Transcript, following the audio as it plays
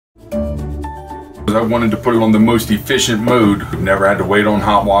I wanted to put it on the most efficient mode. Never had to wait on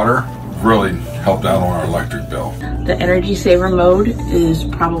hot water. Really helped out on our electric bill. The energy saver mode is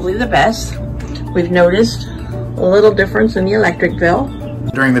probably the best. We've noticed a little difference in the electric bill.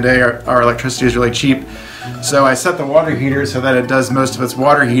 During the day, our electricity is really cheap, so I set the water heater so that it does most of its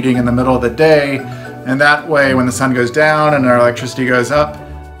water heating in the middle of the day, and that way when the sun goes down and our electricity goes up,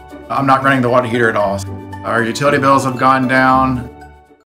 I'm not running the water heater at all. Our utility bills have gone down.